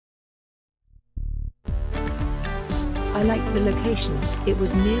I liked the location. It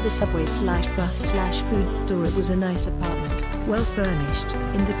was near the subway/bus/food store. It was a nice apartment, well furnished.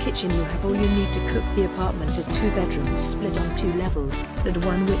 In the kitchen you have all you need to cook. The apartment is 2 bedrooms split on 2 levels. The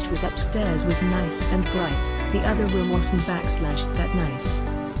one which was upstairs was nice and bright. The other room wasn't that nice.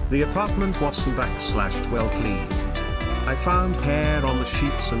 The apartment wasn't well cleaned. I found hair on the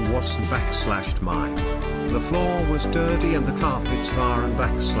sheets and wasn't mine. The floor was dirty and the carpets were and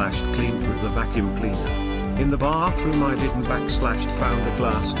cleaned with the vacuum cleaner. In the bathroom I didn't found a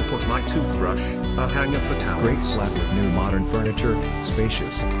glass to put my toothbrush, a hanger for towels. Great flat with new modern furniture,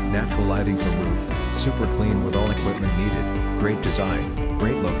 spacious, natural lighting from roof, super clean with all equipment needed, great design,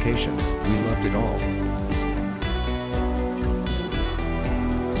 great location, we loved it all.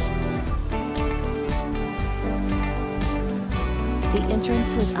 The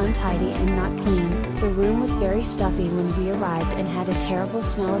entrance was untidy and not clean. The room was very stuffy when we arrived and had a terrible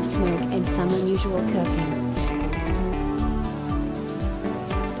smell of smoke and some unusual cooking.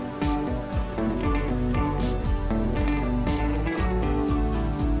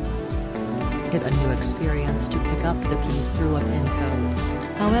 It a new experience to pick up the keys through a PIN code.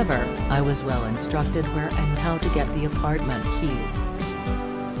 However, I was well instructed where and how to get the apartment keys.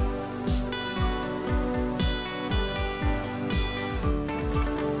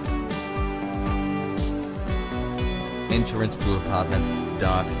 Entrance to apartment,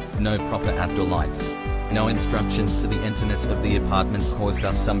 dark, no proper outdoor lights. No instructions to the entrance of the apartment caused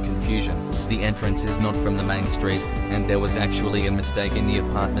us some confusion. The entrance is not from the main street, and there was actually a mistake in the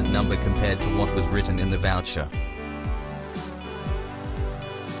apartment number compared to what was written in the voucher.